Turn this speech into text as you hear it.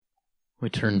We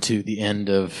turn to the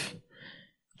end of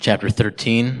chapter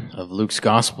 13 of Luke's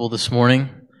Gospel this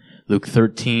morning. Luke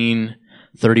 13,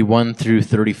 31 through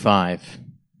 35.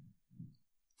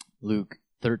 Luke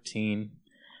 13,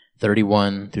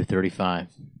 31 through 35.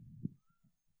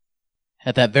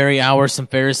 At that very hour, some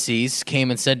Pharisees came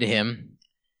and said to him,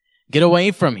 "Get away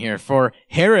from here, for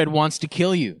Herod wants to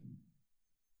kill you."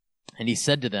 And he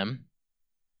said to them,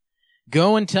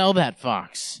 "Go and tell that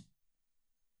fox,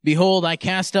 'Behold, I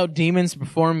cast out demons,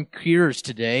 perform cures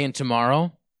today and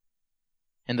tomorrow,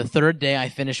 and the third day I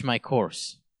finish my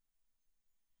course.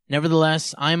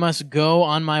 Nevertheless, I must go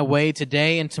on my way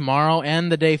today and tomorrow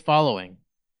and the day following,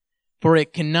 for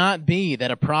it cannot be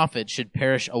that a prophet should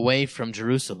perish away from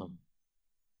Jerusalem.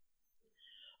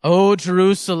 O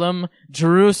Jerusalem,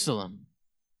 Jerusalem,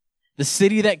 the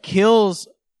city that kills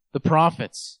the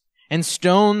prophets and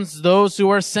stones those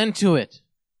who are sent to it.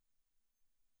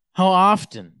 How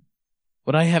often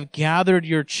would I have gathered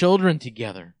your children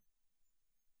together,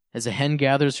 as a hen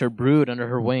gathers her brood under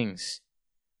her wings,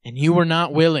 and you were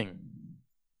not willing.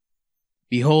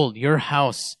 Behold, your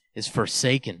house is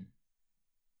forsaken.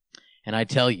 And I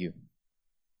tell you,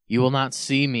 you will not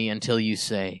see me until you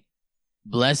say,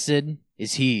 Blessed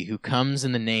is he who comes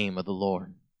in the name of the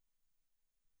Lord."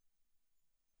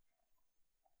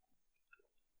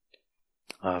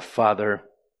 Father,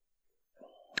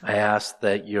 I ask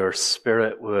that your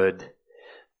Spirit would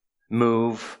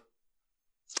move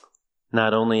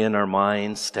not only in our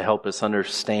minds to help us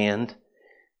understand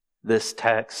this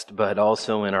text, but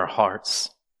also in our hearts.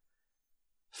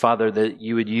 Father, that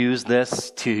you would use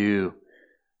this to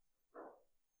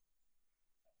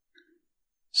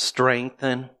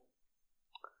strengthen,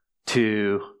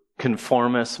 to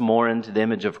conform us more into the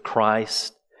image of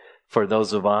Christ for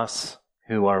those of us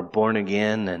who are born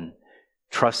again and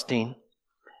trusting.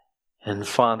 And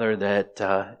Father,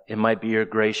 that it might be your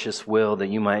gracious will that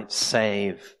you might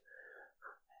save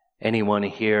anyone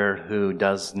here who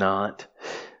does not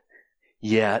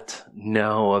yet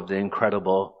know of the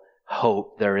incredible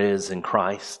hope there is in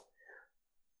Christ.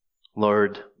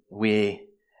 Lord, we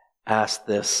ask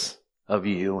this of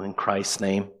you in Christ's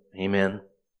name. Amen.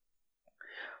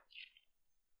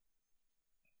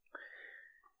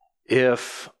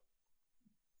 If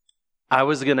I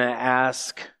was going to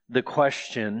ask the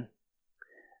question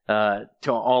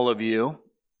to all of you,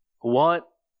 what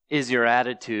is your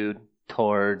attitude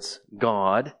towards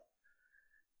God?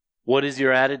 What is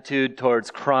your attitude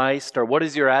towards Christ? Or what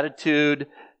is your attitude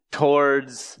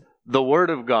towards the Word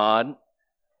of God?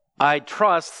 I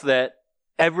trust that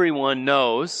everyone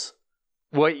knows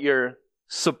what you're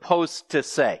supposed to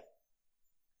say.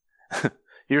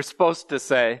 You're supposed to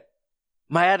say,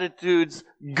 my attitude's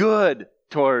good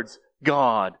towards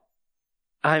God.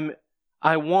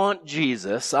 I want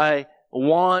Jesus. I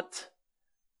want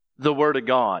the Word of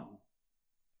God.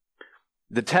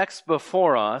 The text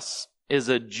before us is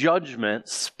a judgment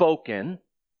spoken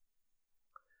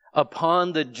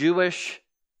upon the Jewish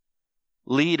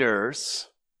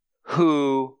leaders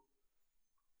who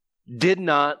did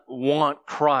not want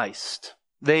Christ.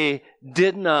 They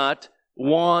did not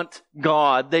want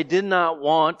God. They did not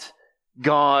want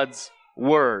God's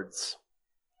words.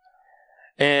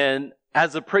 And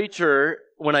as a preacher,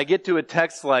 when I get to a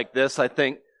text like this, I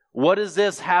think, what does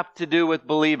this have to do with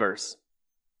believers?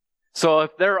 So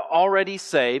if they're already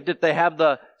saved, if they have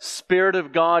the Spirit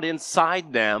of God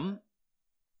inside them,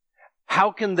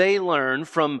 how can they learn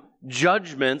from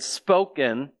judgments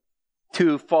spoken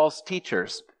to false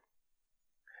teachers?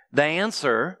 The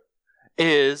answer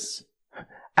is,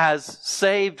 as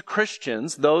saved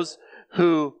Christians, those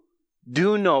who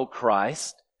do know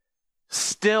Christ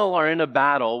still are in a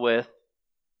battle with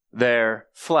their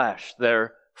flesh,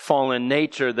 their fallen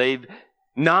nature. They've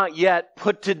not yet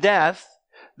put to death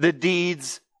the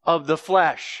deeds of the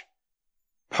flesh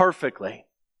perfectly.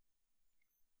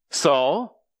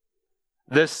 So,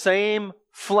 the same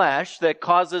flesh that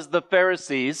causes the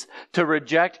Pharisees to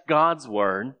reject God's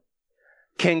word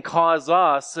can cause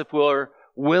us, if we're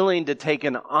willing to take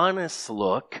an honest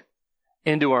look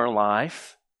into our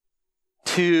life,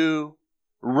 to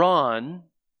run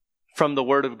from the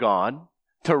Word of God,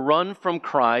 to run from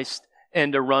Christ,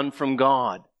 and to run from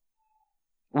God.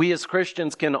 We as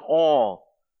Christians can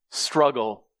all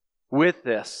struggle with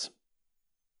this.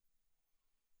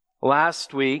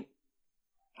 Last week,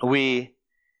 we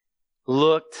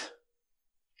looked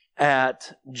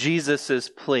at Jesus'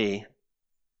 plea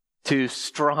to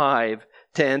strive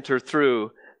to enter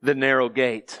through the narrow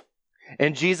gate.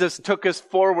 And Jesus took us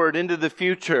forward into the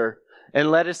future and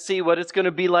let us see what it's going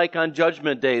to be like on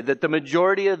Judgment Day, that the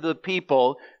majority of the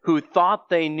people who thought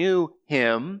they knew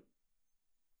Him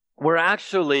were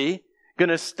actually going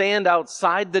to stand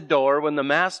outside the door when the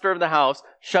master of the house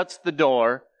shuts the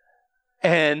door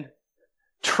and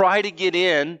try to get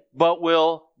in, but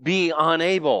will be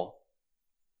unable.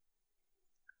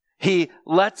 He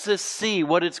lets us see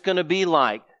what it's going to be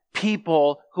like.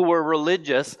 People who were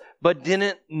religious but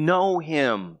didn't know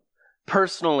him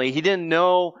personally. He didn't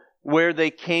know where they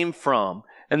came from.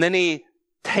 And then he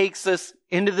takes us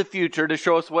into the future to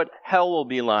show us what hell will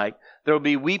be like. There will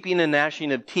be weeping and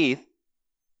gnashing of teeth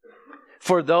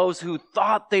for those who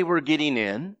thought they were getting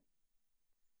in,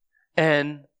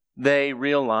 and they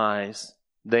realize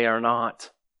they are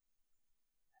not.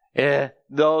 And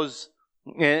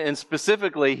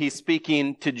specifically, he's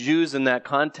speaking to Jews in that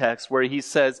context where he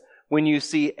says, when you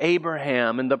see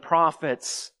Abraham and the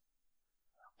prophets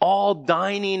all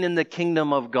dining in the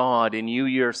kingdom of God and you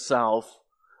yourself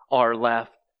are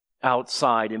left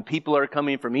outside, and people are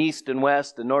coming from east and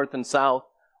west and north and south,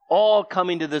 all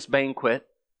coming to this banquet,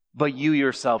 but you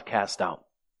yourself cast out.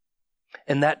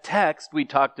 And that text we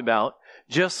talked about,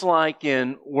 just like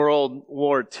in World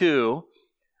War II,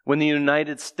 when the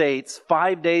United States,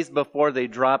 5 days before they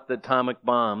dropped the atomic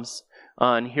bombs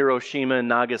on Hiroshima and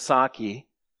Nagasaki,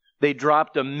 they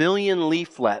dropped 1 million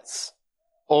leaflets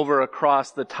over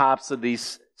across the tops of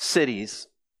these cities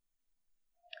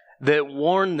that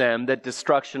warned them that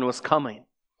destruction was coming.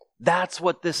 That's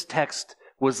what this text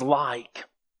was like.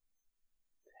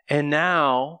 And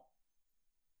now,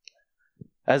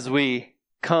 as we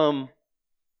come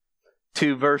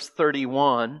to verse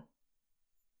 31,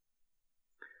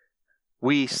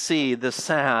 we see the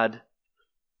sad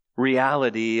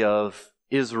reality of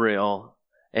Israel,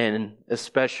 and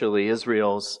especially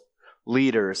Israel's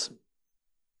leaders.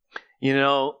 You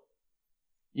know,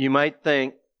 you might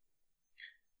think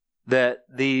that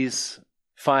these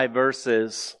 5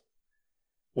 verses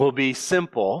will be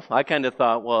simple. I kind of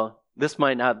thought, well, this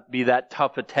might not be that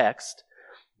tough a text.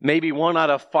 Maybe 1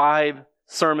 out of 5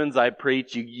 sermons I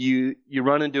preach, you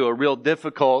run into a real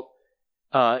difficult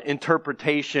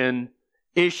interpretation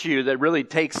issue that really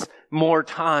takes more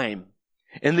time.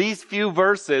 In these few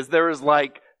verses, there is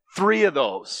like 3 of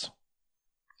those.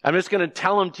 I'm just going to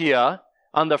tell them to you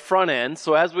on the front end,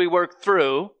 so as we work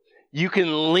through, you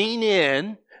can lean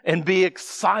in and be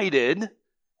excited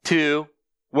to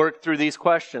work through these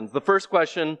questions. The first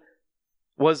question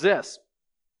was this: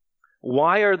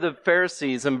 why are the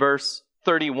Pharisees in verse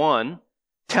 31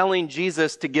 telling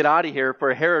Jesus to get out of here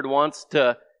for Herod wants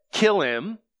to kill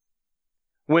him,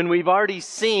 when we've already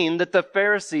seen that the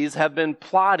Pharisees have been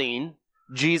plotting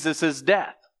Jesus'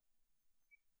 death?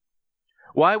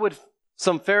 Why would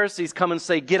some Pharisees come and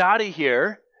say, get out of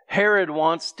here, Herod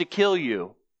wants to kill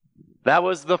you? That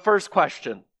was the first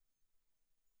question.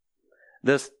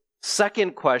 The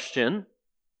second question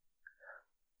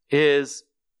is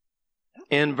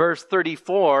in verse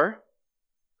 34,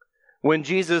 when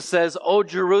Jesus says, "O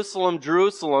Jerusalem,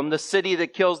 Jerusalem, the city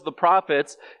that kills the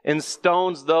prophets and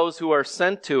stones those who are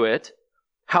sent to it,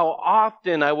 how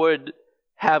often I would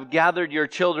have gathered your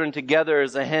children together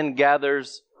as a hen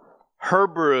gathers her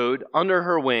brood under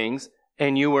her wings,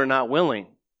 and you were not willing."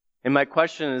 And my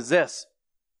question is this,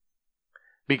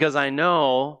 because I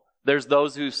know there's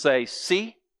those who say,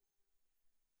 see,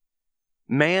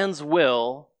 man's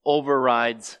will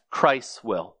overrides Christ's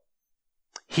will.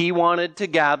 He wanted to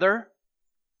gather,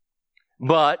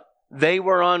 but they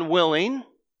were unwilling,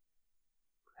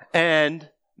 and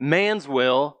man's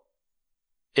will,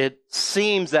 it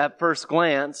seems at first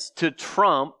glance, to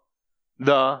trump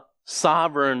the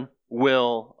sovereign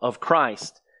will of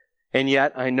Christ. And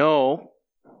yet I know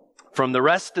from the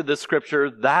rest of the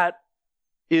scripture that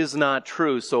is not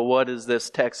true. So what does this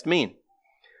text mean?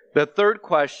 The third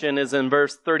question is in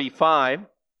verse 35,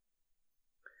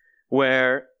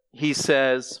 where he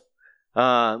says,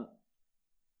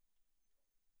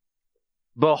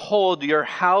 "Behold, your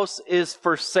house is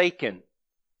forsaken."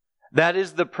 That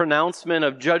is the pronouncement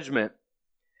of judgment.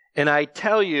 "And I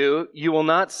tell you, you will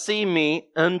not see me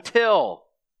until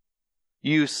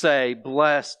you say,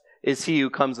 blessed is he who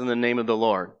comes in the name of the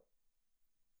Lord."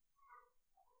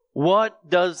 What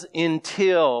does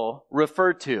until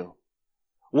refer to?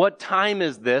 What time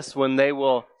is this when they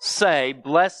will say,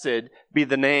 blessed be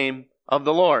the name of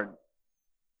the Lord?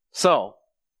 So,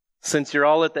 since you're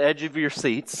all at the edge of your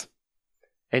seats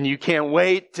and you can't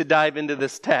wait to dive into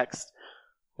this text,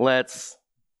 let's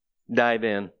dive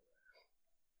in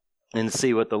and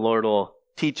see what the Lord will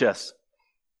teach us.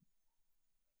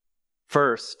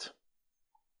 First,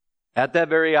 at that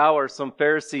very hour, some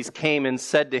Pharisees came and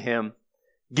said to him,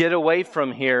 "Get away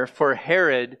from here, for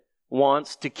Herod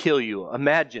wants to kill you."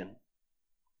 Imagine.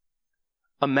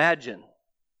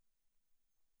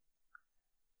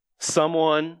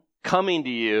 Someone coming to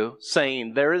you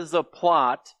saying, there is a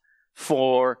plot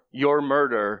for your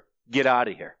murder, get out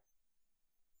of here.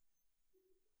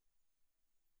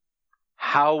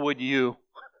 How would you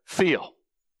feel?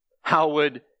 How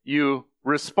would you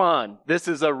respond? This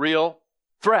is a real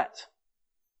threat.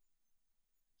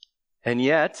 And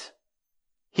yet,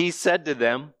 he said to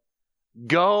them,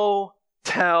 go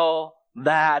tell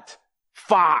that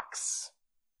fox.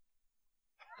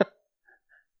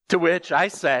 To which I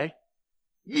say,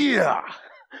 yeah,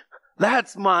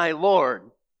 that's my Lord.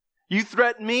 You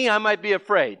threaten me, I might be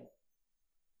afraid.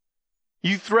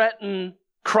 You threaten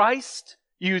Christ,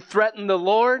 you threaten the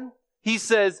Lord. He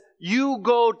says, you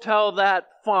go tell that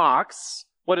fox.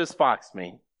 What does fox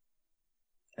mean?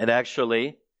 It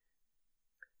actually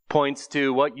points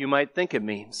to what you might think it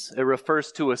means. It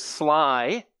refers to a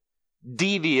sly,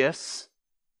 devious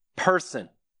person.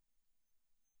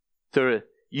 To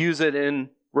use it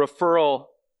in referral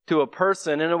to a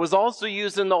person. And it was also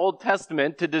used in the Old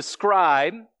Testament to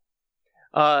describe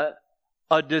a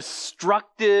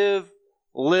destructive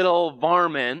little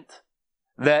varmint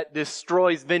that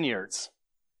destroys vineyards.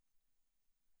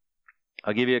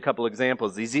 I'll give you a couple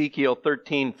examples. Ezekiel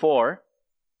 13:4.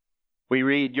 We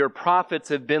read, your prophets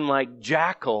have been like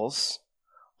jackals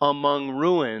among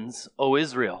ruins, O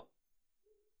Israel.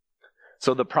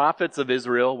 So the prophets of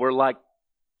Israel were like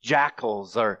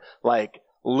jackals, or like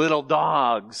little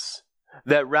dogs,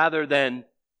 that rather than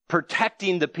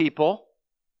protecting the people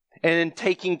and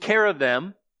taking care of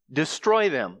them, destroy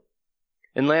them.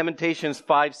 In Lamentations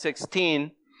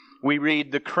 5:16, we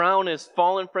read, the crown is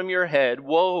fallen from your head.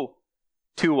 Woe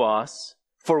to us,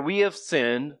 for we have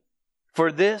sinned.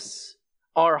 For this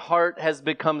our heart has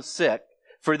become sick.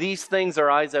 For these things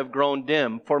our eyes have grown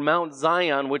dim. For Mount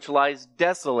Zion, which lies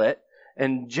desolate,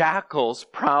 and jackals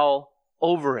prowl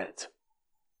over it.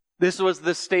 This was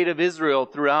the state of Israel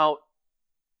throughout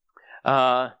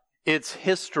its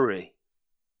history.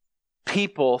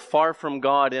 People far from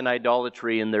God in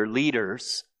idolatry, and their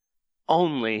leaders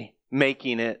only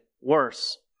making it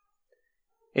worse.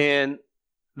 In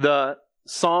the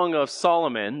Song of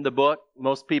Solomon, the book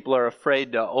most people are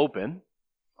afraid to open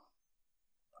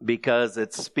because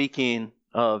it's speaking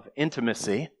of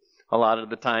intimacy a lot of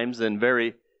the times in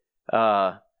very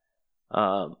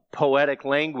poetic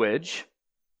language.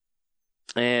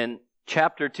 And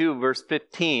chapter 2, verse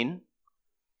 15,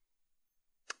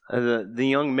 the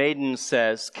young maiden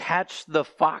says, catch the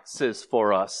foxes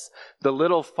for us, the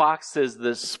little foxes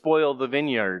that spoil the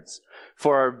vineyards,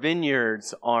 for our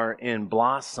vineyards are in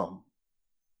blossom.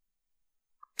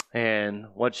 And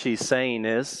what she's saying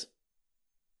is,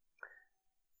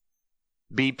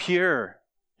 be pure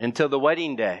until the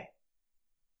wedding day.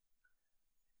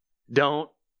 Don't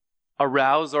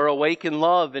arouse or awaken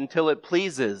love until it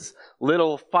pleases.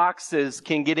 Little foxes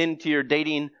can get into your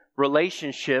dating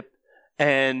relationship,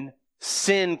 and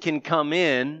sin can come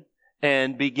in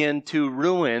and begin to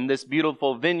ruin this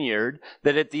beautiful vineyard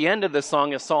that at the end of the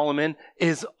Song of Solomon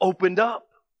is opened up,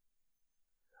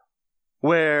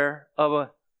 where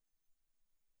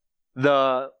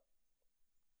the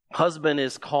husband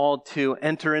is called to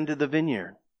enter into the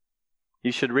vineyard.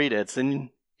 You should read it. It's in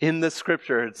the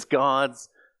scripture. It's God's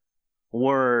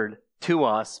word to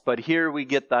us. But here we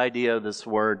get the idea of this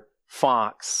word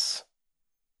fox.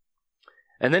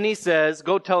 And then he says,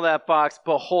 go tell that fox,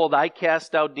 behold, I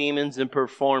cast out demons and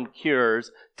performed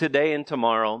cures today and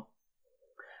tomorrow.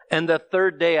 And the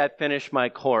third day I finish my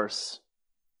course.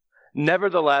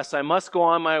 Nevertheless, I must go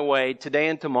on my way today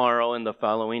and tomorrow and the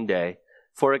following day.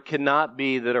 For it cannot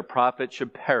be that a prophet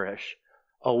should perish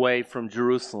away from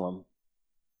Jerusalem.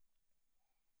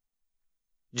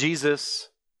 Jesus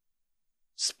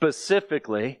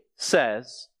specifically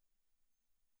says,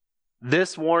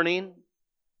 this warning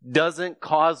doesn't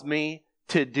cause me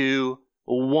to do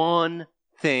one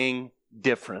thing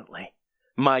differently.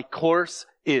 My course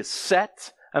is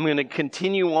set. I'm going to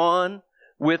continue on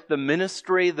with the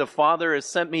ministry the Father has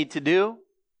sent me to do,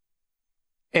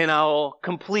 and I'll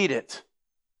complete it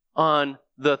on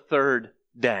the third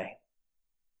day.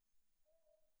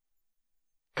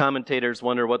 Commentators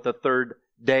wonder what the third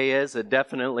day is. It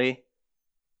definitely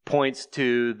points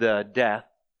to the death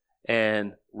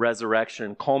and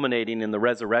resurrection, culminating in the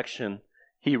resurrection.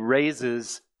 He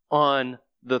raises on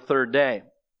the third day.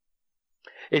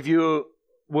 If you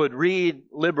would read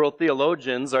liberal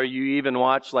theologians, or you even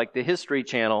watch like the History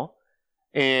Channel,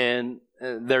 and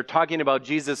they're talking about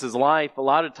Jesus' life, a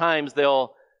lot of times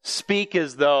they'll speak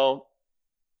as though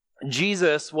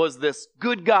Jesus was this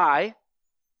good guy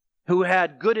who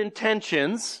had good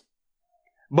intentions,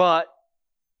 but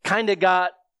kind of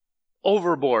got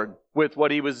overboard with what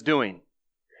he was doing.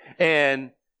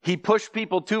 And he pushed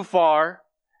people too far,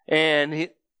 and he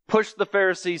pushed the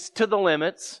Pharisees to the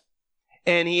limits,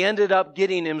 and he ended up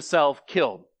getting himself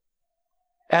killed.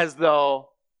 As though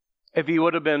if he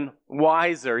would have been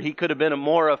wiser, he could have been a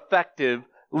more effective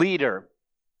leader.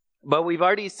 But we've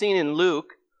already seen in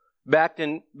Luke, back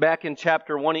in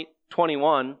chapter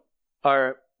 21,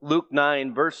 or Luke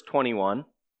 9, verse 21,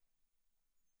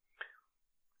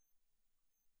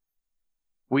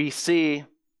 we see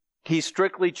he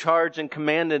strictly charged and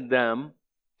commanded them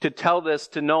to tell this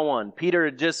to no one. Peter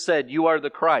had just said, "You are the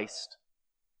Christ."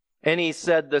 And he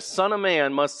said, "The Son of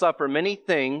Man must suffer many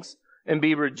things and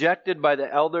be rejected by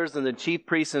the elders and the chief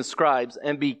priests and scribes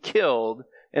and be killed,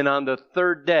 and on the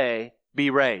third day be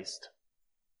raised."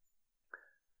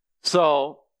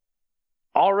 So,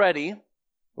 already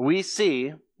we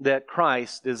see that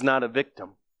Christ is not a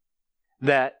victim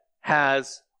that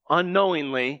has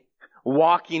unknowingly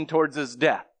walking towards his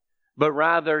death, but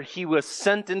rather he was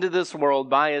sent into this world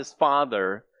by his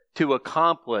Father to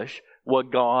accomplish what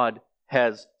God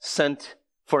has sent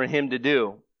for him to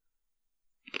do.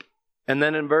 And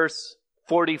then in verse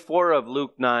 44 of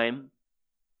Luke 9,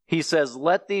 he says,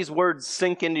 "Let these words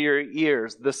sink into your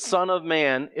ears. The Son of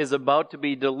Man is about to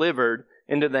be delivered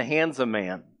into the hands of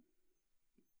man."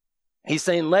 He's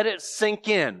saying, let it sink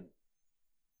in.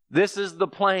 This is the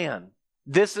plan.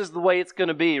 This is the way it's going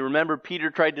to be. Remember,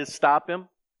 Peter tried to stop him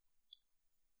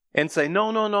and say,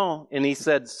 "No, no, no." And he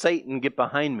said, "Satan, get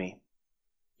behind me.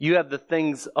 You have the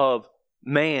things of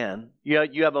man.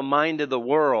 You have a mind of the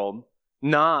world,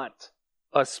 not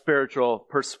a spiritual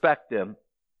perspective."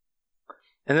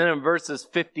 And then in verses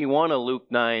 51 of Luke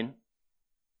 9,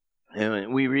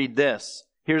 we read this.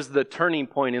 Here's the turning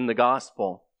point in the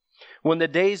gospel. "When the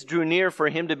days drew near for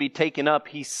him to be taken up,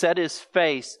 he set his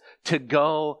face to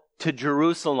go to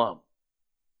Jerusalem."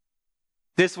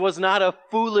 This was not a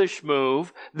foolish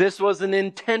move. This was an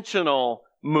intentional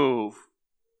move.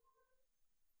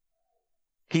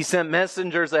 He sent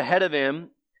messengers ahead of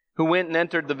him who went and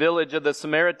entered the village of the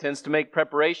Samaritans to make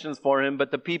preparations for him, but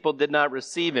the people did not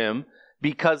receive him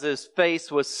because his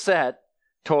face was set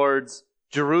towards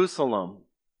Jerusalem.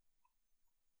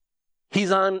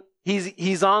 He's on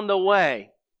the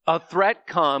way. A threat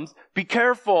comes. Be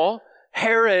careful.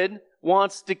 Herod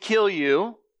wants to kill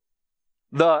you.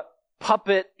 The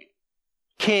puppet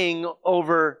king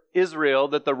over Israel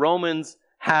that the Romans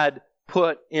had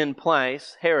put in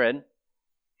place, Herod.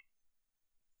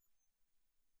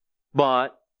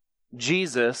 But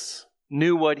Jesus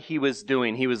knew what he was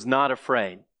doing. He was not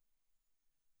afraid.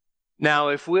 Now,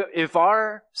 if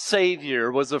our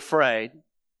Savior was afraid,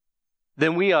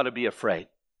 then we ought to be afraid.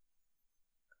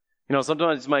 You know,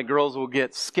 sometimes my girls will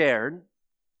get scared,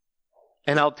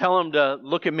 and I'll tell them to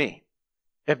look at me.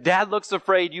 If Dad looks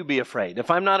afraid, you be afraid.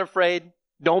 If I'm not afraid,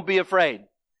 don't be afraid.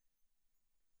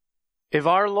 If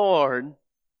our Lord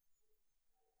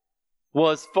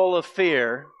was full of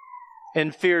fear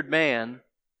and feared man,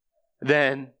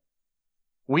 then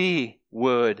we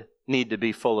would need to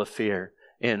be full of fear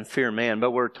and fear man.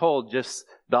 But we're told just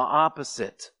the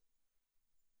opposite.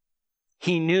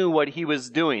 He knew what he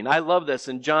was doing. I love this.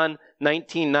 In John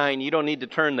 19:9, you don't need to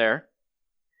turn there.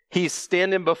 He's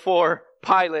standing before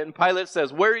Pilate, and Pilate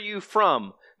says, "Where are you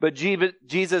from?" But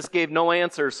Jesus gave no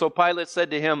answer. So Pilate said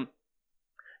to him,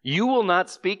 "You will not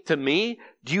speak to me?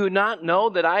 Do you not know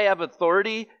that I have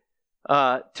authority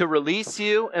to release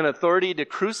you and authority to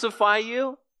crucify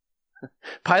you?"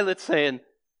 Pilate's saying,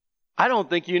 "I don't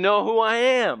think you know who I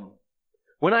am.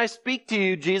 When I speak to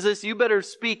you, Jesus, you better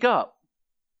speak up."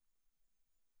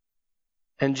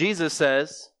 And Jesus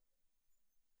says,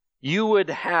 "You would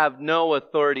have no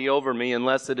authority over me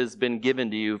unless it has been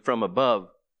given to you from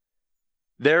above.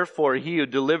 Therefore, he who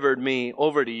delivered me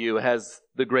over to you has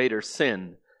the greater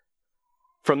sin."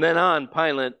 From then on,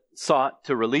 Pilate sought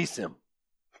to release him.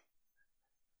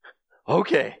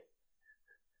 Okay.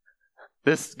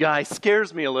 This guy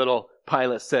scares me a little,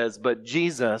 Pilate says, but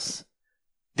Jesus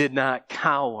did not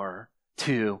cower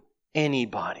to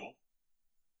anybody.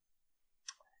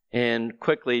 And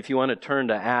quickly, if you want to turn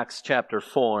to Acts chapter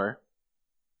 4,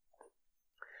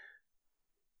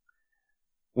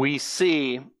 we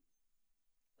see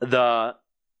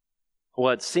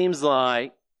what seems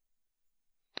like,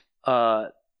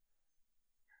 it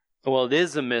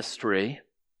is a mystery.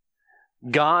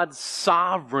 God's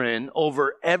sovereign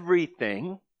over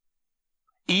everything,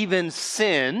 even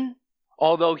sin,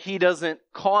 although he doesn't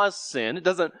cause sin, it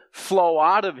doesn't flow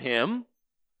out of him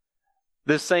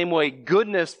the same way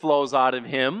goodness flows out of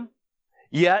him.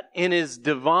 Yet in his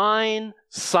divine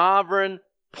sovereign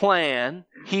plan,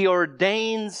 he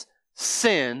ordains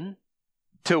sin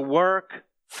to work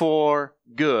for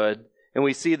good And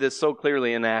we see this so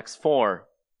clearly in Acts 4.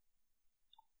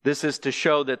 This is to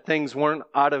show that things weren't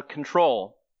out of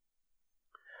control.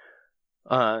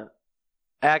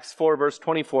 Acts 4 verse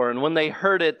 24, and when they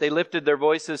heard it, they lifted their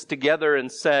voices together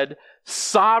and said,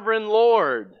 Sovereign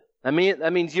Lord. That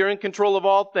means you're in control of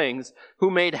all things, who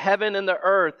made heaven and the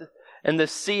earth and the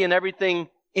sea and everything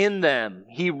in them.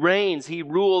 He reigns, He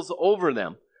rules over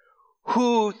them.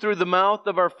 Who, through the mouth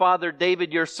of our father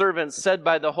David, your servant, said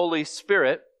by the Holy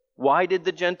Spirit, why did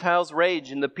the Gentiles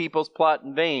rage and the peoples plot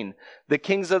in vain? The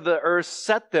kings of the earth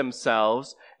set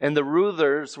themselves, and the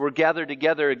rulers were gathered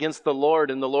together against the Lord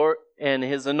and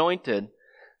His anointed.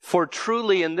 For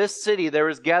truly in this city there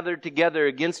is gathered together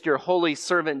against your holy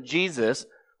servant Jesus,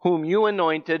 whom you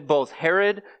anointed, both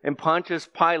Herod and Pontius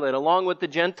Pilate, along with the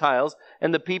Gentiles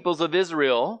and the peoples of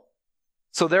Israel.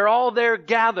 So they're all there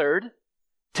gathered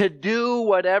to do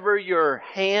whatever your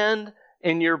hand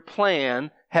and your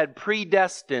plan had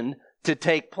predestined to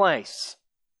take place.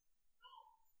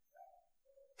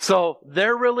 So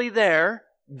they're really there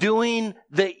doing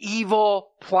the evil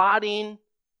plotting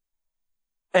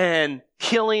and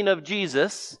killing of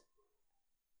Jesus,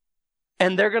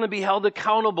 and they're going to be held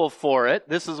accountable for it.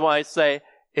 This is why I say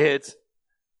it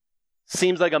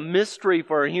seems like a mystery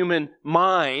for our human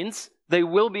minds. They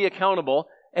will be accountable,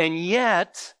 and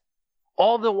yet,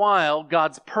 all the while,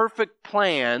 God's perfect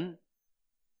plan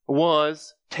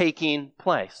was taking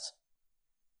place.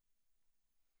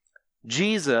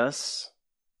 Jesus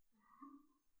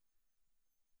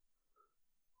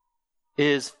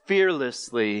is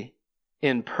fearlessly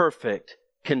in perfect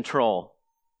control.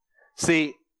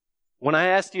 See, when I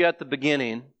asked you at the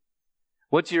beginning,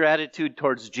 what's your attitude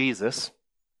towards Jesus?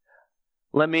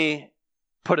 Let me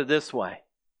put it this way.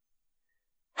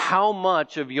 How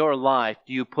much of your life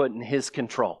do you put in His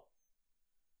control?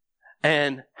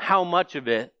 And how much of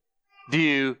it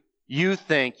do you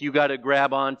think you got to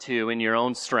grab onto in your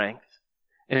own strength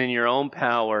and in your own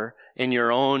power, in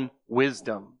your own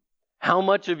wisdom? How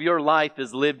much of your life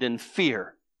is lived in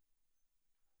fear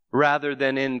rather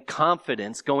than in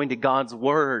confidence, going to God's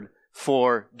Word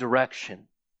for direction?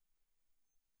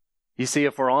 You see,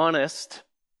 if we're honest,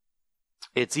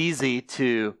 it's easy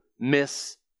to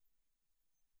miss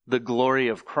the glory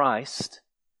of Christ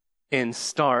and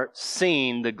start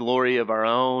seeing the glory of our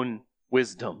own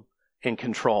wisdom and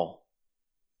control.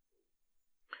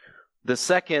 The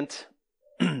second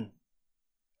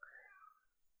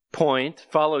point,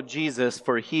 follow Jesus,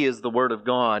 for He is the Word of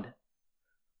God.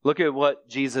 Look at what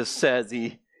Jesus says.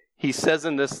 He says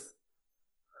in this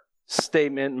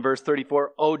statement in verse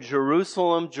 34, O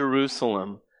Jerusalem,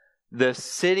 Jerusalem, the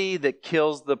city that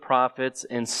kills the prophets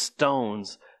and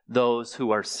stones those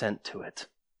who are sent to it.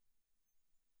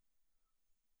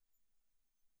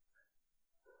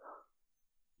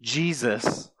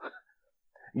 Jesus,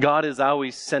 God has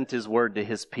always sent His word to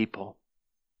His people.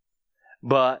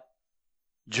 But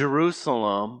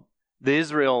Jerusalem, the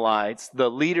Israelites, the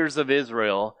leaders of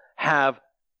Israel, have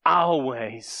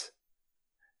always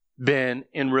been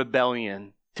in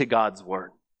rebellion to God's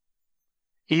word.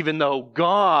 Even though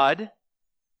God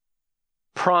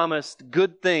promised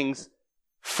good things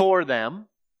for them,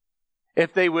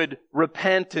 if they would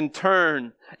repent and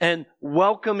turn and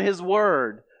welcome His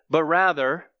word, but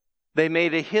rather they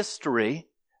made a history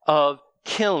of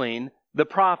killing the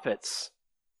prophets.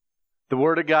 The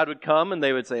word of God would come and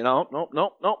they would say, no,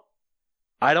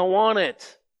 I don't want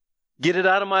it. Get it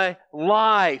out of my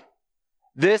life.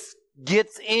 This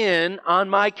gets in on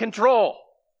my control.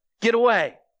 Get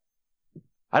away.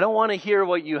 I don't want to hear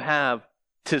what you have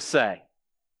to say.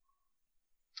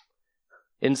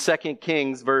 In 2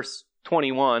 Kings verse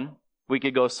 21, we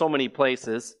could go so many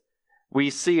places. We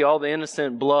see all the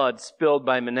innocent blood spilled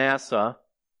by Manasseh.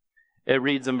 It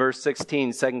reads in verse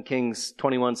 16, 2 Kings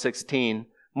 21:16.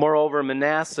 Moreover,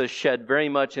 Manasseh shed very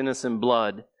much innocent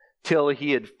blood, till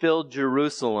he had filled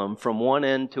Jerusalem from one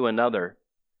end to another,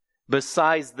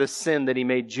 besides the sin that he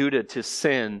made Judah to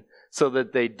sin, so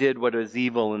that they did what was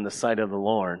evil in the sight of the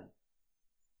Lord.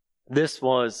 This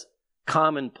was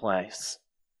commonplace.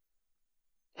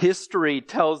 History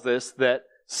tells us that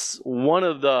one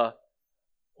of the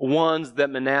ones that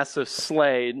Manasseh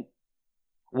slayed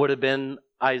would have been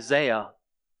Isaiah,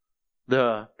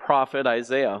 the prophet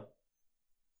Isaiah.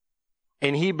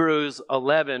 In Hebrews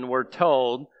 11, we're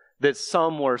told that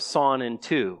some were sawn in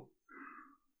two.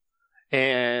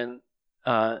 And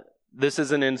this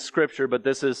isn't in Scripture, but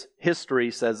this is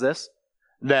history says this,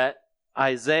 that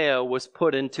Isaiah was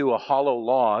put into a hollow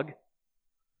log.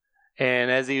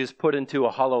 And as he was put into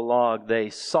a hollow log, they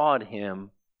sawed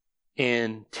him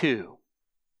in two.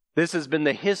 This has been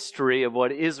the history of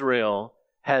what Israel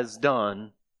has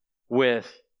done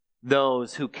with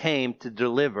those who came to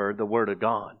deliver the Word of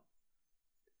God.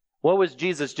 What was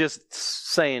Jesus just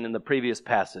saying in the previous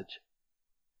passage?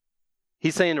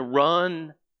 He's saying,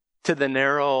 run to the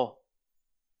narrow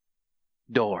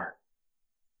door.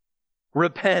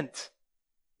 Repent.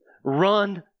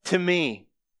 Run to me.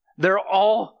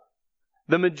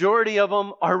 The majority of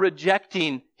them are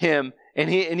rejecting him. And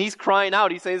he's crying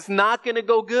out. He's saying, it's not going to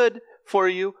go good for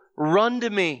you. Run to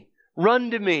me.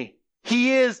 Run to me.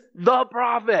 He is the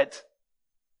prophet.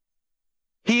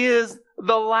 He is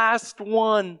the last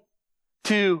one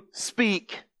to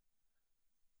speak.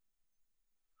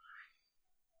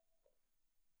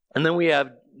 And then we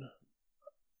have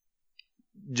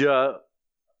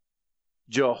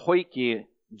Jehoiakim,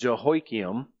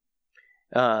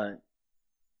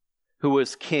 who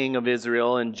was king of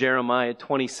Israel, in Jeremiah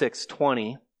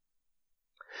 26:20,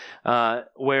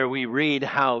 where we read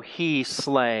how he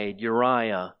slayed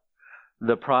Uriah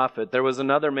the prophet. There was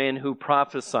another man who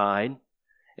prophesied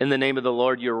in the name of the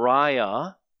Lord,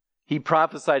 Uriah. He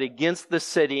prophesied against the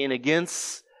city and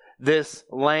against this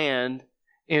land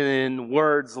in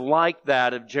words like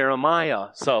that of Jeremiah.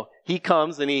 So he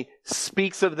comes and he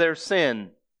speaks of their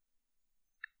sin.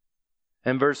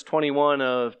 In verse 21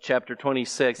 of chapter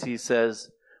 26, he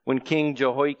says, when King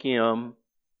Jehoiakim,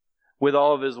 with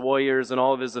all of his warriors and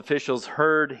all of his officials,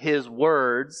 heard his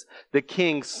words, the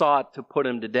king sought to put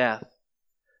him to death.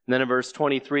 And then in verse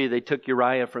 23, they took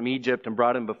Uriah from Egypt and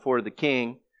brought him before the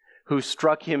king, who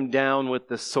struck him down with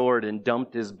the sword and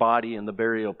dumped his body in the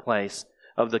burial place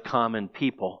of the common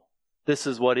people. This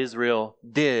is what Israel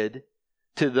did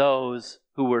to those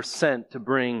who were sent to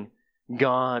bring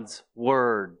God's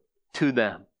word to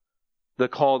them, the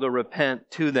call to repent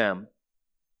to them.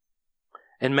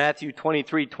 In Matthew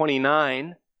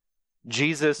 23:29,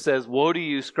 Jesus says, woe to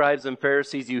you, scribes and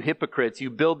Pharisees, you hypocrites! You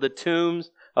build the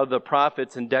tombs of the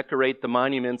prophets and decorate the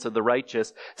monuments of the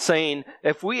righteous, saying,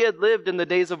 if we had lived in the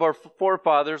days of our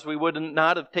forefathers, we would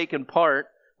not have taken part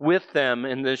with them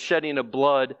in the shedding of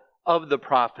blood of the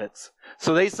prophets.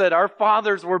 So they said, our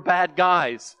fathers were bad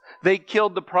guys. They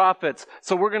killed the prophets.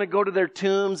 So we're going to go to their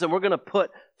tombs and we're going to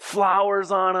put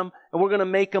flowers on them and we're going to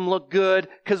make them look good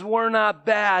because we're not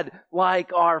bad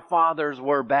like our fathers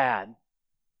were bad.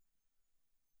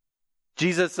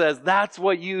 Jesus says, that's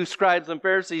what you scribes and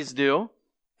Pharisees do.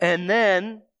 And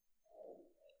then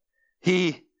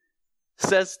he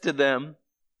says to them,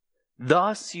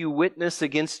 thus you witness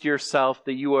against yourself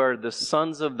that you are the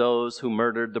sons of those who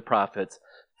murdered the prophets.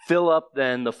 Fill up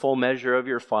then the full measure of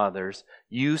your fathers.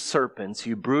 You serpents,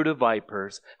 you brood of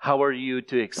vipers, how are you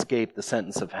to escape the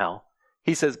sentence of hell?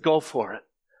 He says, go for it.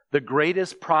 The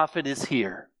greatest prophet is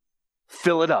here.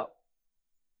 Fill it up.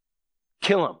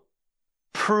 Kill him.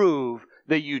 Prove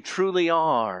that you truly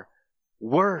are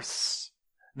worse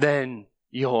than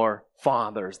your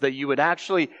fathers. That you would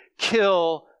actually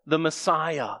kill the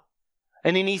Messiah.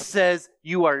 And then he says,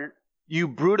 you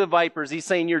brood of vipers. He's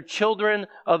saying you're children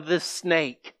of the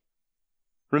snake.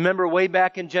 Remember way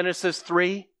back in Genesis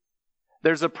 3?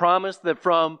 There's a promise that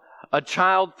from a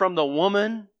child from the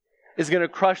woman is going to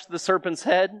crush the serpent's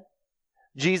head.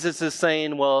 Jesus is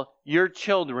saying, well, you're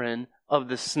children of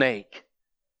the snake,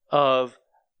 of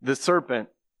the serpent.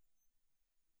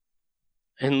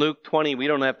 In Luke 20, we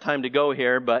don't have time to go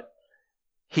here, but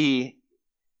he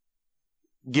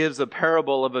gives a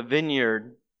parable of a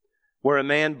vineyard where a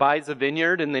man buys a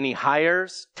vineyard and then he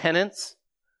hires tenants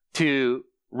to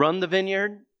run the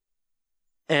vineyard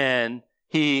and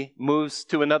he moves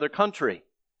to another country.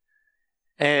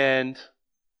 And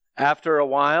after a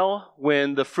while,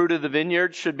 when the fruit of the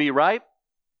vineyard should be ripe,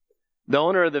 the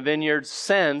owner of the vineyard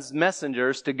sends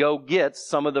messengers to go get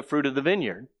some of the fruit of the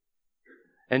vineyard.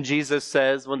 And Jesus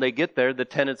says when they get there, the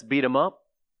tenants beat him up,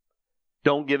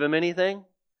 don't give him anything.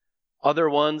 Other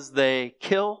ones they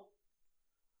kill.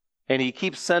 And he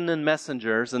keeps sending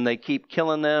messengers and they keep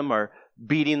killing them or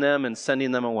beating them and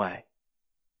sending them away.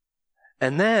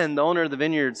 And then the owner of the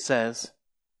vineyard says,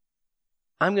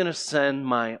 I'm going to send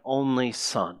my only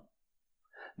son.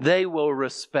 They will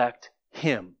respect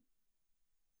him.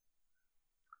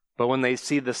 But when they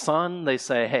see the son, they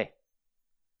say, hey,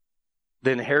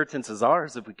 the inheritance is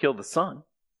ours if we kill the son.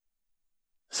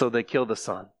 So they kill the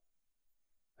son.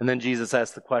 And then Jesus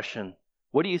asks the question,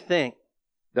 what do you think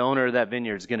the owner of that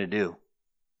vineyard is going to do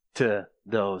to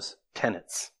those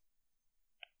tenants?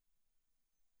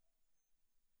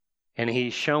 And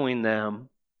he's showing them,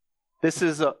 this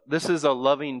is a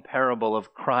loving parable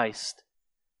of Christ,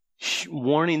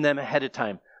 warning them ahead of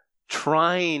time,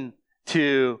 trying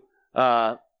to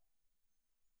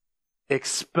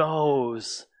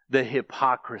expose the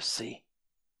hypocrisy.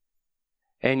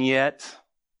 And yet,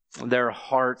 Their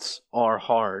hearts are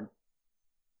hard.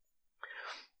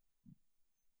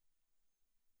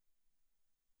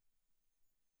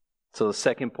 So the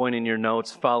second point in your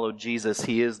notes, follow Jesus.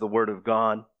 He is the Word of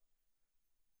God.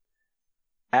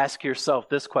 Ask yourself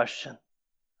this question.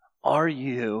 Are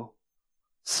you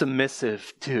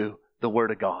submissive to the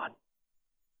Word of God?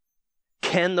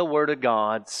 Can the Word of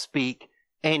God speak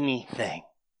anything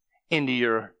into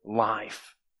your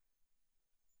life?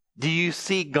 Do you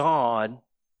see God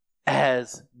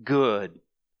as good?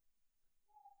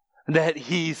 That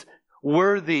He's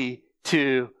worthy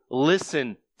to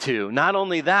listen to. Not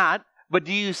only that, but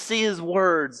do you see His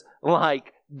words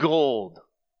like gold?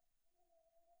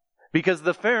 Because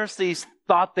the Pharisees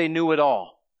thought they knew it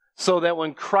all. So that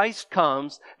when Christ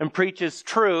comes and preaches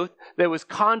truth that was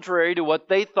contrary to what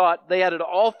they thought they had it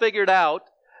all figured out,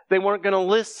 they weren't going to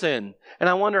listen. And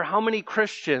I wonder how many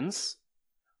Christians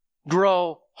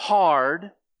grow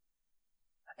hard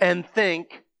and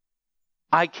think,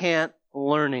 I can't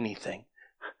learn anything.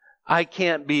 I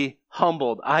can't be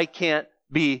humbled. I can't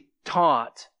be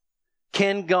taught.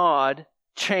 Can God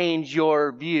change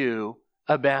your view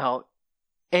about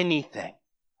anything?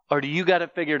 Or do you got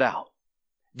it figured out?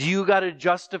 Do you got a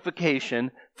justification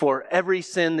for every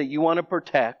sin that you want to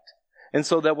protect? And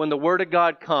so that when the Word of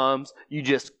God comes, you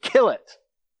just kill it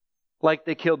like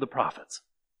they killed the prophets.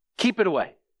 Keep it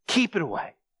away. Keep it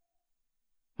away.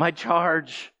 My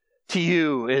charge to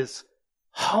you is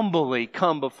humbly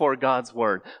come before God's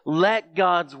Word. Let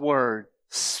God's Word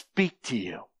speak to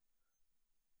you.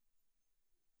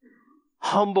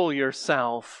 Humble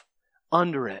yourself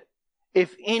under it.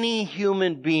 If any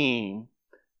human being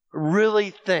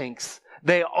really thinks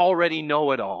they already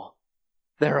know it all,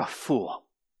 they're a fool.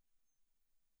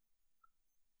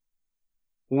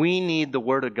 We need the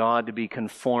Word of God to be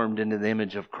conformed into the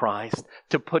image of Christ,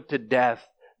 to put to death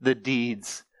the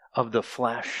deeds of the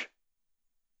flesh.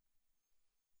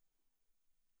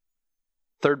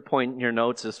 Third point in your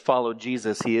notes is follow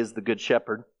Jesus. He is the Good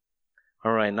Shepherd.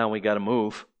 All right, now we got to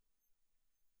move.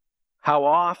 How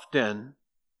often,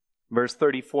 verse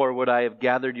 34, would I have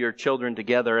gathered your children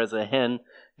together as a hen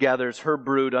gathers her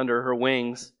brood under her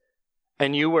wings,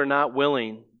 and you were not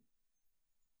willing.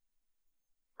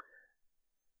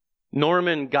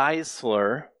 Norman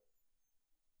Geisler,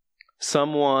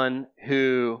 someone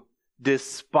who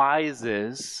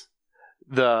despises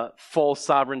the full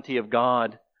sovereignty of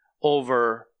God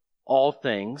over all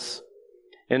things.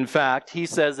 In fact, he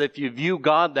says if you view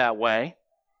God that way,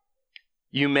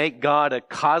 you make God a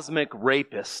cosmic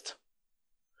rapist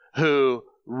who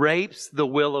rapes the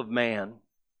will of man.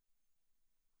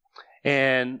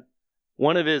 And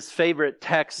one of his favorite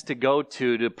texts to go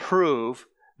to prove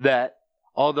that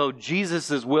although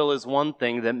Jesus' will is one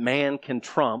thing, that man can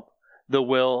trump the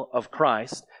will of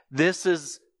Christ, this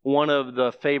is one of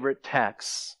the favorite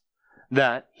texts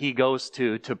that he goes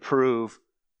to prove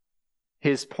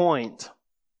his point.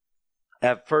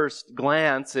 At first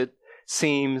glance, it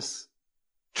seems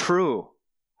true.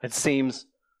 It seems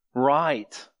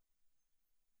right.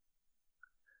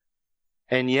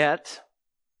 And yet,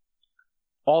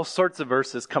 all sorts of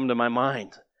verses come to my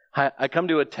mind. I come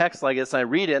to a text like this, I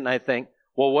read it, and I think,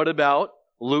 well, what about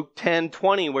Luke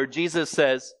 10:20, where Jesus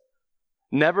says,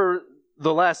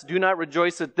 nevertheless, do not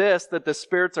rejoice at this, that the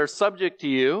spirits are subject to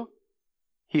you.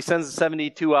 He sends the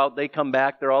 72 out, they come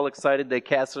back, they're all excited, they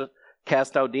cast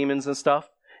out demons and stuff.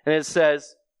 And it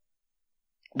says,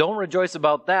 don't rejoice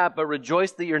about that, but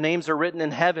rejoice that your names are written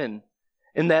in heaven.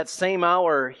 In that same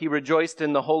hour, he rejoiced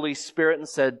in the Holy Spirit and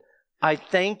said, I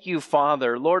thank you,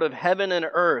 Father, Lord of heaven and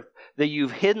earth, that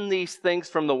you've hidden these things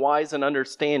from the wise and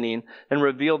understanding and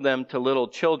revealed them to little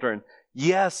children.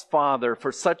 Yes, Father,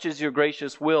 for such is your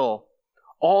gracious will.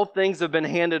 All things have been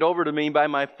handed over to me by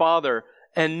my Father,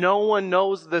 and no one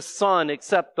knows the Son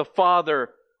except the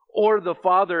Father, or the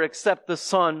Father except the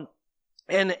Son,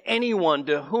 and anyone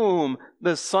to whom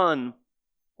the Son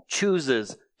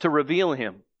chooses to reveal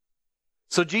him.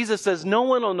 So Jesus says, no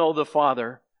one will know the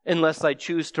Father unless I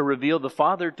choose to reveal the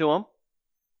Father to him.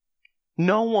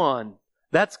 No one.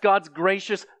 That's God's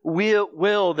gracious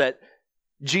will that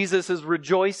Jesus is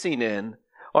rejoicing in.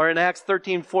 Or in Acts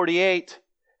 13:48,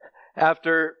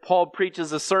 after Paul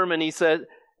preaches a sermon, he said,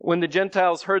 when the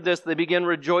Gentiles heard this, they began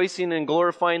rejoicing and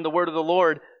glorifying the word of the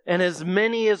Lord. And as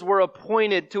many as were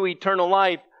appointed to eternal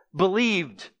life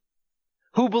believed.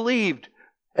 Who believed?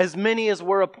 As many as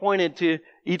were appointed to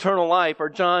eternal life. Or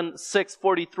John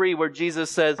 6:43, where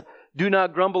Jesus says, do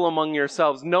not grumble among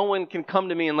yourselves. No one can come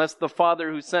to me unless the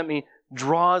Father who sent me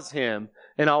draws him,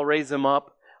 and I'll raise him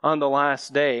up on the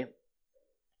last day.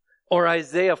 Or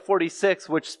Isaiah 46,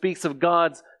 which speaks of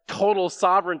God's total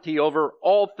sovereignty over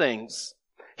all things.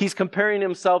 He's comparing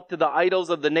himself to the idols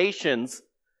of the nations.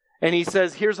 And he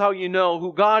says, here's how you know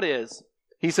who God is.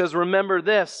 He says, remember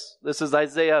this. This is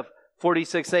Isaiah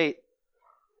 46:8.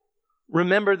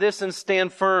 Remember this and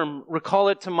stand firm. Recall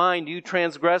it to mind, you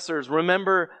transgressors.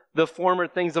 Remember the former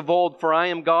things of old, for I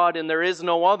am God and there is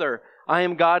no other. I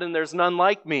am God and there's none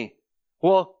like me.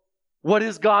 Well, what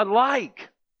is God like?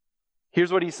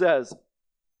 Here's what he says.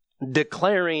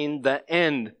 Declaring the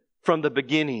end from the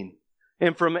beginning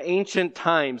and from ancient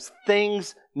times,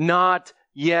 things not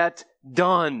yet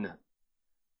done.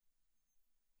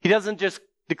 He doesn't just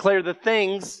declare the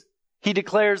things, he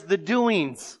declares the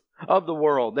doings of the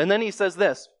world. And then he says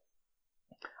this,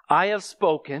 I have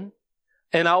spoken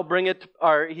and I'll bring it,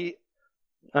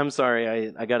 I'm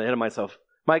sorry, I got ahead of myself.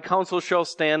 My counsel shall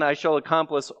stand, I shall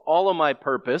accomplish all of my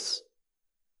purpose.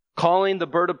 Calling the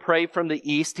bird of prey from the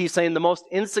east, he's saying the most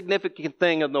insignificant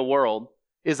thing in the world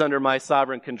is under my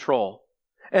sovereign control.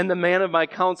 And the man of my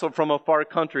counsel from a far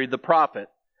country, the prophet.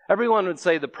 Everyone would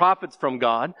say the prophet's from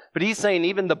God, but he's saying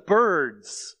even the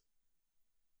birds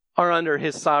are under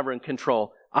his sovereign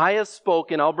control. I have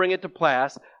spoken, I'll bring it to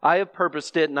pass. I have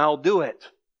purposed it, and I'll do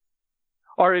it.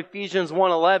 Or Ephesians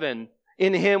 1:11,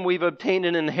 in him we've obtained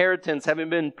an inheritance, having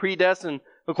been predestined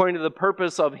according to the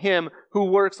purpose of him who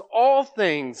works all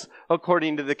things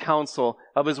according to the counsel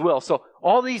of his will. So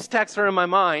all these texts are in my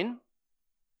mind,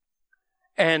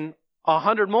 and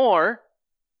 100 more.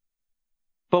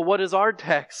 But what does our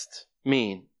text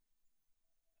mean?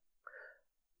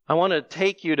 I want to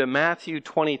take you to Matthew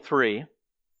 23.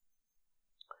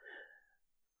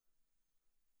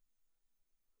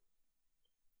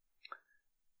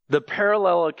 The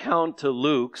parallel account to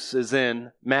Luke's is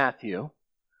in Matthew,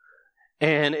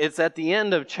 and it's at the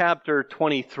end of chapter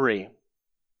 23.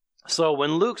 So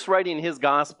when Luke's writing his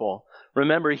gospel,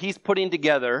 remember, he's putting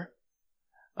together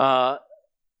the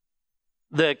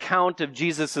account of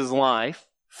Jesus' life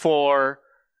for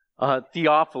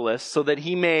Theophilus so that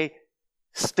he may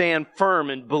stand firm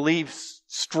and believe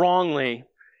strongly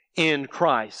in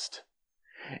Christ.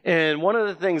 And one of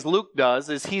the things Luke does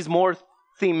is he's more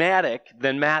thematic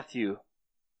than Matthew.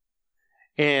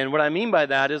 And what I mean by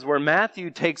that is where Matthew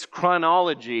takes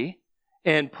chronology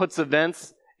and puts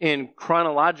events in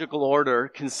chronological order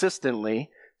consistently,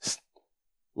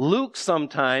 Luke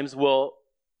sometimes will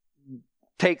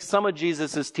take some of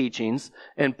Jesus' teachings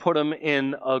and put them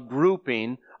in a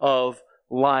grouping of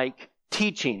like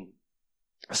teaching.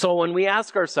 So when we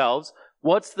ask ourselves,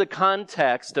 what's the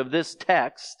context of this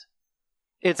text?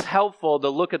 It's helpful to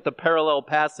look at the parallel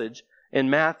passage in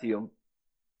Matthew.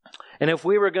 And if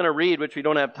we were going to read, which we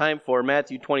don't have time for,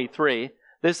 Matthew 23,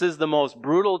 this is the most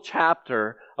brutal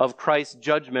chapter of Christ's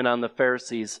judgment on the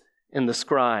Pharisees and the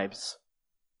scribes.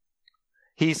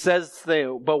 He says,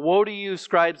 but woe to you,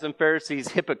 scribes and Pharisees,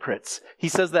 hypocrites. He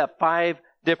says that 5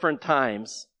 different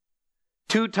times.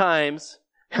 2 times,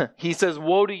 he says,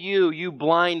 woe to you, you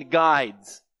blind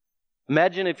guides.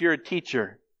 Imagine if you're a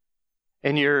teacher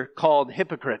and you're called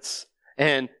hypocrites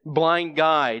and blind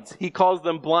guides. He calls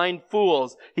them blind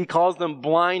fools. He calls them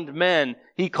blind men.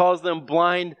 He calls them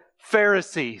blind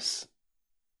Pharisees.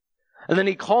 And then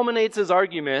he culminates his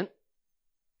argument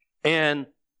in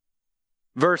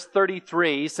verse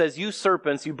 33. He says, you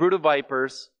serpents, you brood of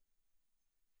vipers,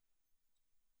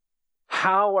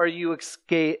 how are you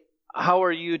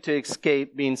to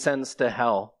escape being sentenced to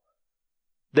hell?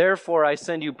 Therefore I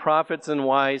send you prophets and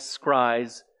wise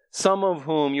scribes, some of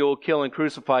whom you will kill and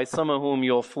crucify, some of whom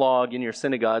you'll flog in your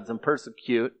synagogues and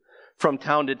persecute from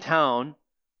town to town,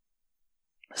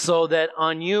 so that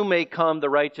on you may come the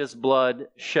righteous blood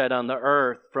shed on the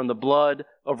earth, from the blood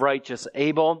of righteous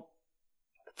Abel,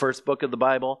 the first book of the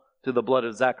Bible, to the blood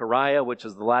of Zechariah, which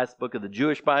is the last book of the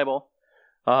Jewish Bible,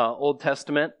 Old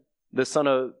Testament, the son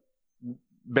of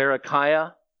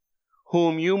Berechiah,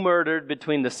 whom you murdered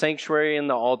between the sanctuary and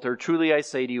the altar. Truly I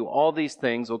say to you, all these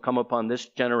things will come upon this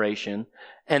generation.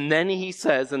 And then he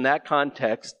says in that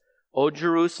context, O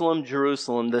Jerusalem,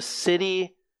 Jerusalem, the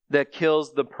city that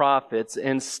kills the prophets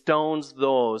and stones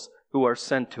those who are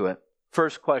sent to it.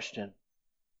 First question.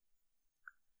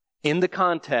 In the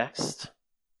context,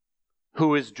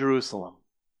 who is Jerusalem?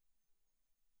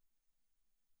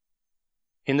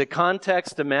 In the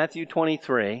context of Matthew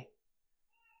 23,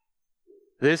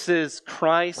 this is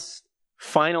Christ's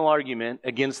final argument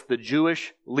against the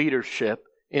Jewish leadership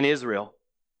in Israel.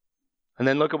 And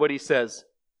then look at what he says.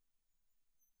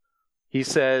 He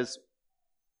says,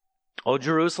 O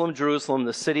Jerusalem, Jerusalem,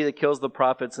 the city that kills the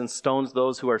prophets and stones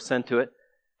those who are sent to it,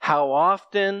 how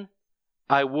often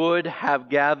I would have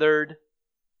gathered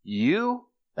you?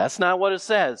 That's not what it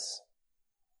says.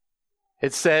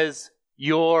 It says,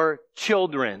 your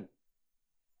children.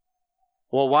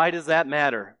 Well, why does that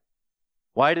matter?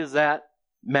 Why does that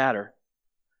matter?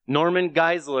 Norman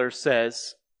Geisler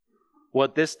says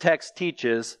what this text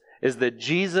teaches is that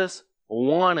Jesus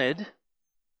wanted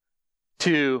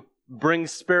to bring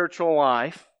spiritual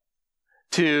life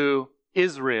to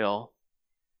Israel,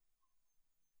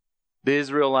 the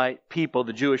Israelite people,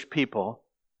 the Jewish people,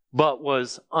 but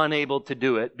was unable to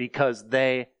do it because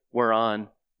they were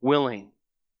unwilling.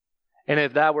 And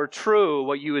if that were true,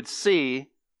 what you would see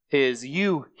is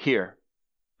you here.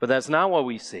 But that's not what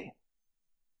we see.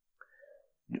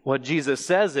 What Jesus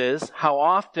says is, how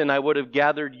often I would have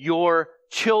gathered your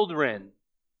children.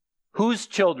 Whose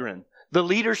children? The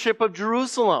leadership of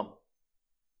Jerusalem.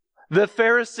 The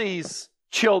Pharisees'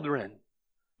 children.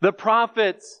 The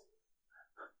prophets'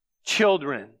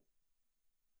 children.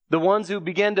 The ones who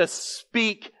began to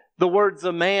speak the words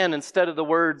of man instead of the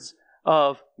words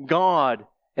of God.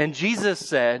 And Jesus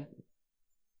said,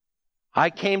 I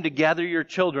came to gather your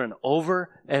children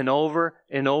over and over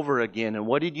and over again. And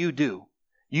what did you do?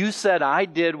 You said I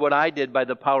did what I did by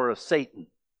the power of Satan.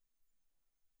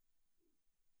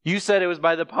 You said it was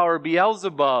by the power of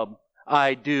Beelzebub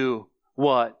I do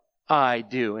what I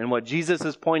do. And what Jesus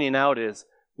is pointing out is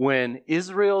when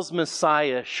Israel's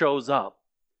Messiah shows up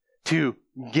to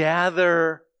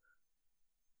gather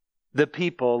the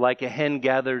people like a hen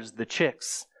gathers the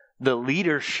chicks, the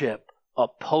leadership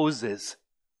opposes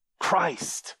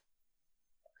Christ.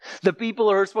 The people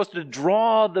who are supposed to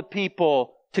draw the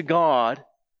people to God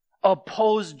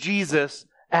oppose Jesus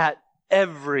at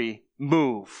every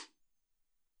move.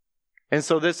 And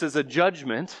so this is a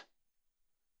judgment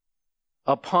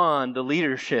upon the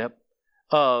leadership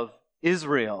of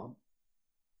Israel.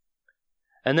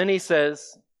 And then he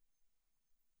says,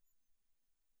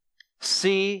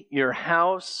 see, your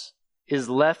house is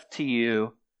left to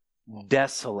you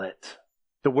desolate.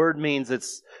 The word means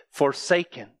it's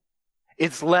forsaken.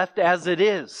 It's left as it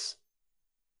is.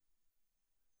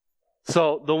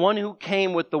 So the one who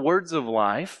came with the words of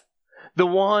life, the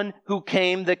one who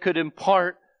came that could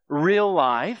impart real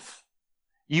life,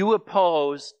 you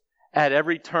opposed at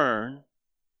every turn.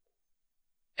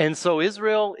 And so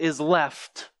Israel is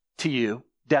left to you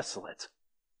desolate.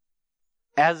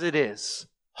 As it is,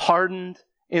 hardened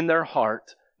in their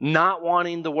heart, not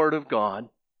wanting the word of God,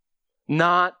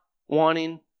 not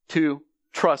wanting to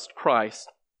trust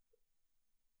Christ.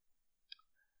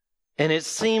 And it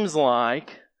seems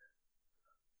like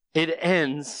it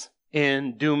ends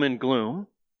in doom and gloom.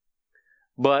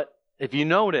 But if you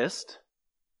noticed,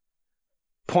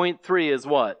 point 3 is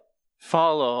what?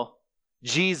 Follow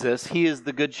Jesus. He is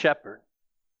the good shepherd.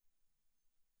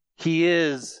 He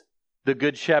is the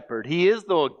good shepherd. He is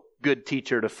the good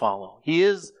teacher to follow. He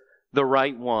is the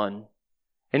right one.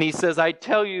 And he says, I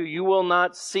tell you, you will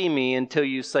not see me until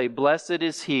you say, blessed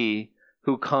is he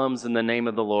who comes in the name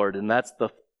of the Lord. And that's the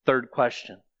third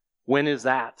question. When is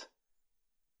that?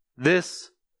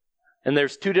 This, and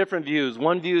there's two different views.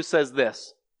 One view says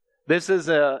this. This is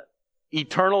an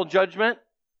eternal judgment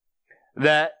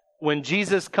that when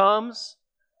Jesus comes,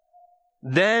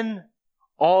 then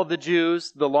all the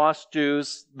Jews, the lost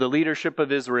Jews, the leadership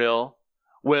of Israel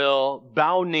will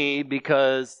bow knee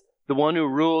because the one who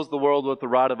rules the world with the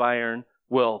rod of iron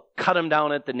will cut him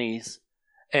down at the knees,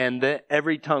 and that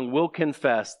every tongue will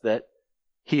confess that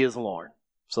he is Lord.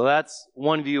 So that's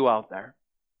one view out there.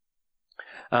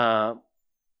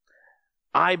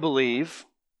 I believe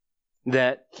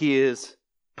that he is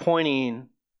pointing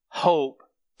hope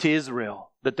to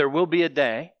Israel, that there will be a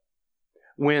day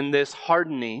when this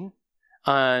hardening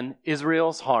on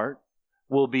Israel's heart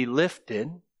will be lifted,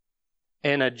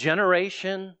 and a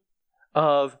generation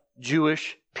of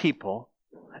Jewish people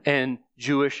and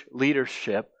Jewish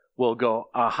leadership will go,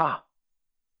 aha,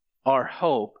 our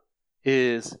hope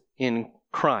is in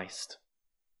Christ.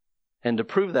 And to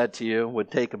prove that to you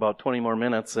would take about 20 more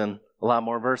minutes and a lot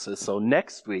more verses. So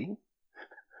next week,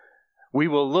 we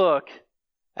will look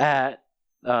at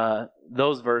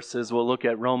those verses. We'll look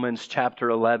at Romans chapter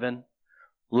 11.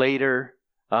 Later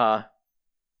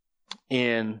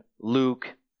in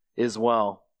Luke as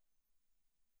well.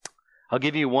 I'll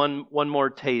give you one more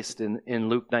taste in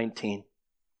Luke 19.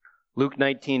 Luke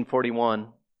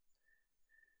 19:41.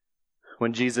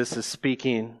 When Jesus is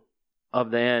speaking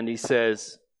of the end, he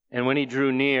says, and when he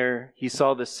drew near, he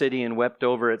saw the city and wept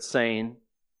over it, saying,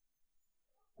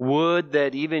 would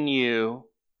that even you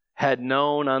had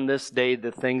known on this day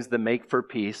the things that make for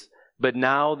peace, but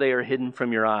now they are hidden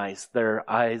from your eyes. Their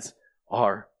eyes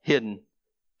are hidden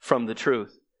from the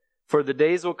truth. For the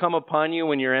days will come upon you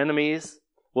when your enemies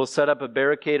will set up a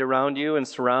barricade around you and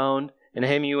surround and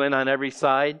hem you in on every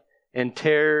side and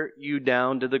tear you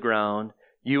down to the ground,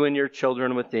 you and your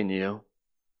children within you.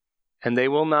 And they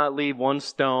will not leave one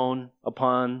stone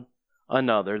upon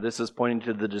another. This is pointing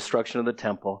to the destruction of the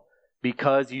temple,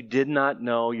 because you did not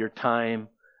know your time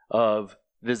of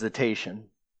visitation.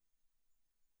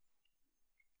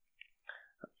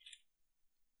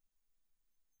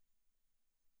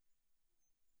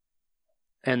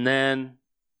 And then,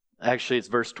 actually it's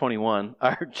verse 21,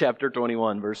 or chapter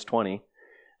 21, verse 20.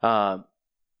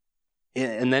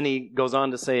 And then he goes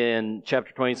on to say in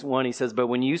chapter 21, he says, "But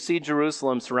when you see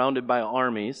Jerusalem surrounded by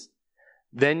armies,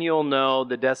 then you'll know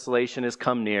the desolation has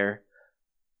come near.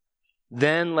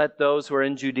 Then let those who are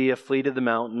in Judea flee to the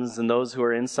mountains, and those who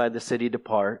are inside the city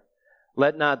depart.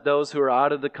 Let not those who are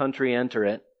out of the country enter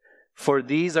it. For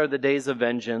these are the days of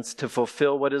vengeance, to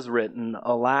fulfill what is written.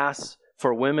 Alas,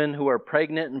 for women who are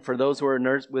pregnant and for those who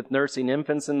are with nursing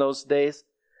infants in those days.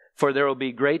 For there will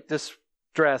be great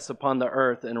distress upon the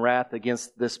earth and wrath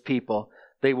against this people.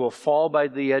 They will fall by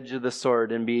the edge of the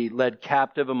sword and be led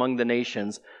captive among the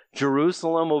nations.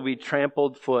 Jerusalem will be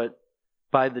trampled foot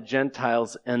by the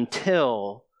Gentiles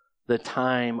until the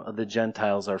time of the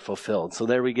Gentiles are fulfilled." So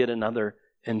there we get another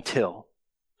 "until,"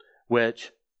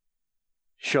 which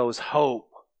shows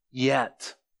hope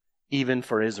yet, even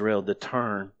for Israel to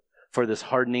turn, for this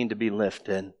hardening to be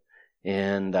lifted.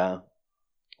 And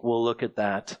we'll look at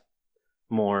that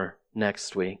more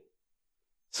next week.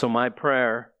 So my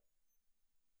prayer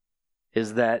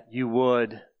is that you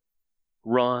would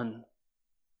run,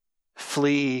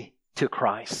 flee to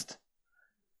Christ.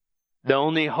 The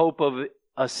only hope of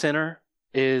a sinner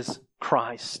is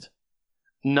Christ.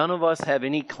 None of us have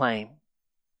any claim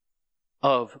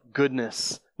of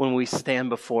goodness when we stand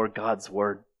before God's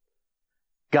Word.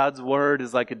 God's Word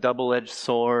is like a double-edged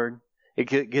sword. It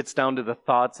gets down to the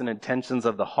thoughts and intentions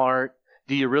of the heart.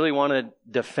 Do you really want to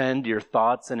defend your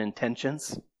thoughts and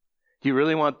intentions? Do you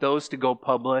really want those to go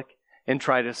public and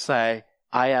try to say,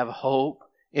 "I have hope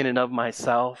in and of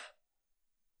myself"?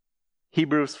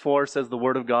 Hebrews 4 says the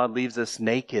Word of God leaves us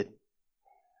naked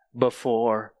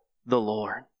before the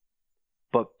Lord.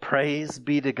 But praise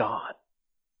be to God,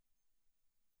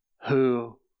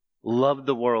 who loved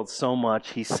the world so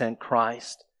much He sent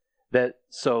Christ, that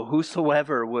so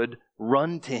whosoever would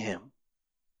run to Him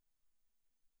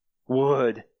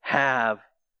would have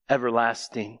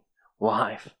everlasting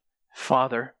life.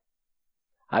 Father,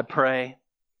 I pray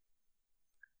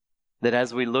that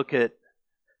as we look at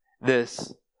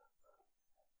this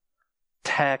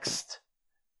text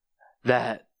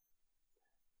that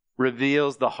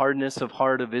reveals the hardness of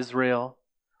heart of Israel,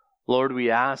 Lord, we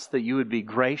ask that you would be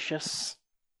gracious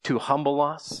to humble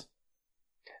us,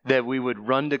 that we would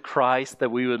run to Christ,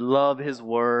 that we would love His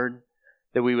Word,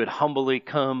 that we would humbly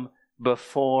come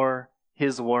before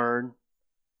His Word.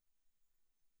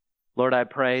 Lord, I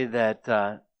pray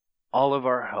that all of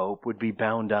our hope would be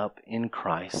bound up in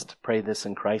Christ. Pray this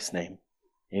in Christ's name.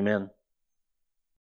 Amen.